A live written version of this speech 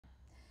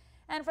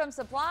And from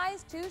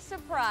supplies to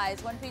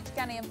surprise, one Peach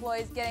County employee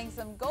is getting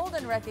some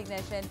golden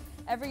recognition.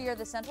 Every year,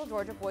 the Central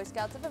Georgia Boy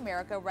Scouts of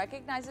America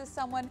recognizes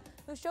someone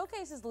who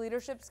showcases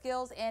leadership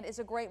skills and is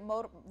a great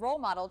role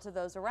model to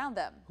those around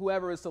them.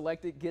 Whoever is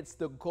selected gets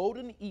the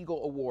Golden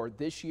Eagle Award.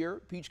 This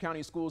year, Peach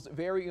County Schools'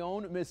 very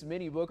own Miss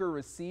Minnie Booker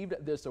received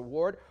this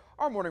award.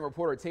 Our morning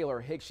reporter Taylor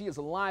Hicks, she is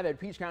live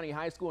at Peach County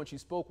High School, and she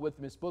spoke with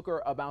Miss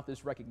Booker about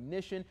this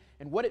recognition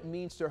and what it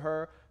means to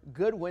her.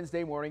 Good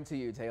Wednesday morning to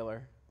you,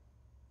 Taylor.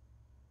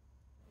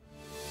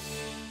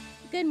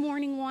 Good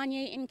morning,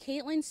 Wanye and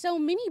Caitlin. So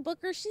Minnie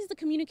Booker, she's the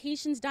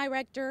communications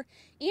director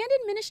and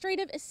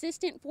administrative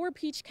assistant for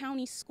Peach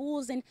County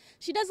Schools, and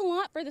she does a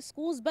lot for the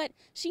schools, but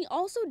she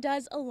also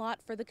does a lot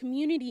for the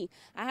community.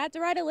 I had to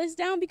write a list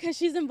down because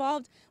she's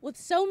involved with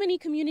so many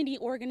community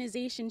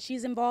organizations.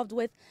 She's involved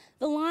with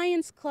the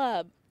Lions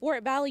Club,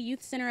 Fort Valley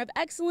Youth Center of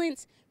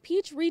Excellence,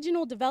 Peach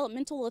Regional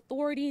Developmental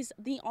Authorities,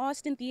 the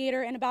Austin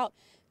Theater, and about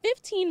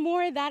 15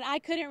 more that I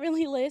couldn't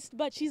really list,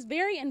 but she's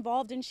very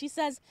involved, and she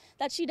says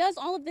that she does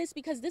all of this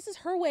because this is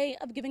her way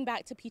of giving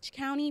back to Peach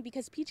County,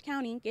 because Peach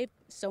County gave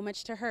so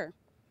much to her.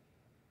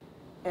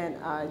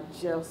 And I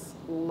just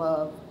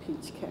love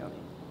Peach County.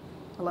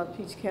 I love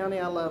Peach County.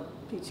 I love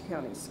Peach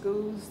County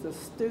schools, the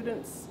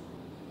students.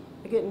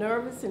 I get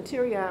nervous and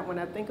teary-eyed when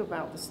I think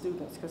about the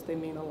students because they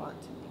mean a lot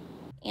to me.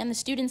 And the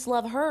students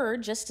love her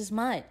just as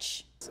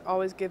much. It's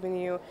always giving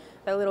you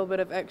a little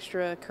bit of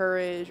extra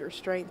courage or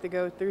strength to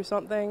go through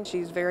something.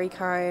 She's very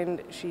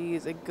kind,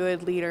 she's a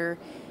good leader,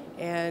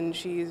 and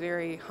she's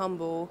very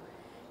humble.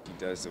 She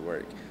does the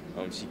work.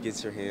 She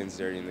gets her hands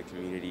dirty in the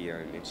community,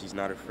 and she's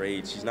not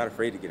afraid. She's not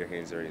afraid to get her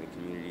hands dirty in the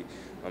community.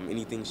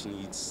 Anything she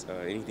needs,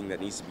 anything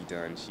that needs to be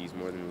done, she's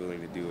more than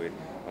willing to do it.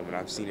 And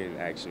I've seen it in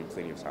action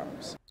plenty of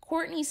times.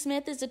 Courtney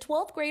Smith is a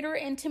 12th grader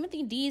and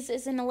Timothy Dees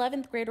is an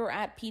 11th grader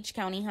at Peach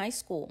County High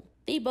School.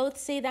 They both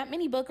say that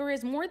Minnie Booker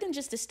is more than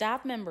just a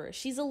staff member.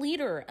 She's a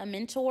leader, a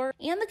mentor,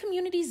 and the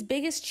community's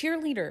biggest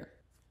cheerleader,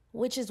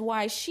 which is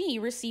why she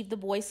received the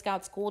Boy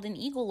Scouts Golden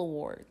Eagle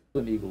Award. The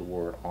Golden Eagle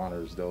Award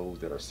honors those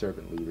that are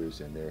servant leaders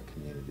in their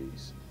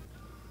communities.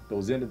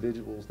 Those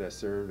individuals that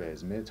serve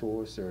as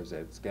mentors, serves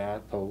as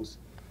guideposts,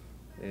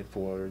 and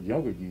for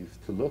younger youth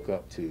to look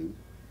up to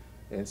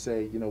and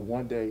say, you know,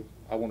 one day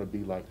I want to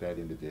be like that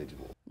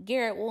individual.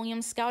 Garrett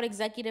Williams, Scout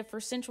Executive for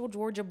Central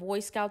Georgia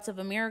Boy Scouts of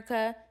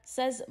America,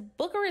 says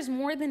Booker is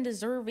more than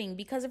deserving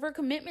because of her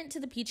commitment to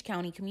the Peach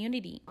County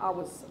community. I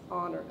was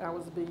honored. I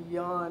was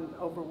beyond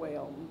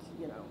overwhelmed,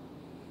 you know.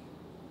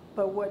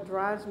 But what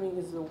drives me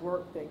is the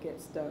work that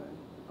gets done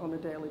on a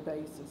daily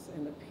basis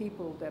and the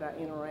people that I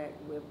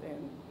interact with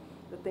and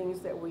the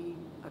things that we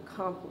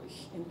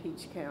accomplish in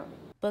Peach County.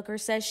 Booker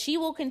says she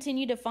will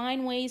continue to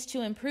find ways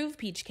to improve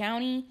Peach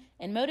County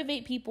and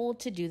motivate people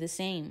to do the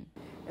same.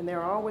 And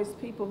there are always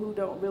people who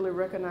don't really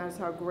recognize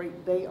how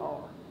great they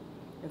are.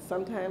 And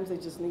sometimes they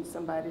just need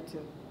somebody to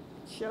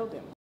show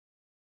them.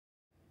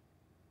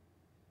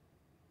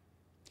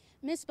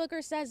 Ms.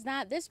 Booker says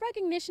that this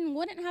recognition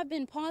wouldn't have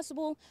been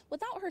possible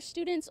without her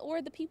students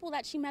or the people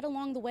that she met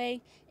along the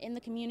way in the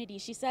community.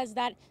 She says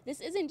that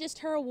this isn't just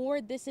her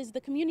award, this is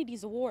the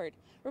community's award.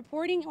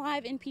 Reporting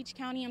live in Peach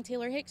County, I'm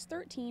Taylor Hicks,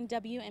 13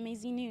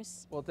 WMAZ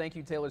News. Well, thank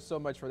you, Taylor, so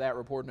much for that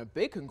report, and a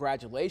big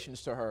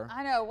congratulations to her.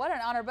 I know, what an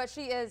honor, but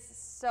she is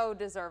so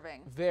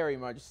deserving. Very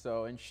much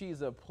so, and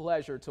she's a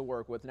pleasure to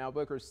work with. Now,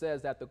 Booker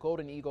says that the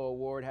Golden Eagle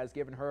Award has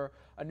given her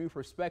a new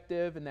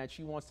perspective and that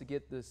she wants to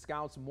get the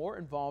Scouts more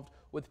involved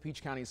with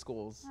Peach County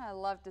schools. I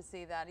love to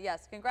see that.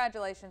 Yes,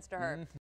 congratulations to her.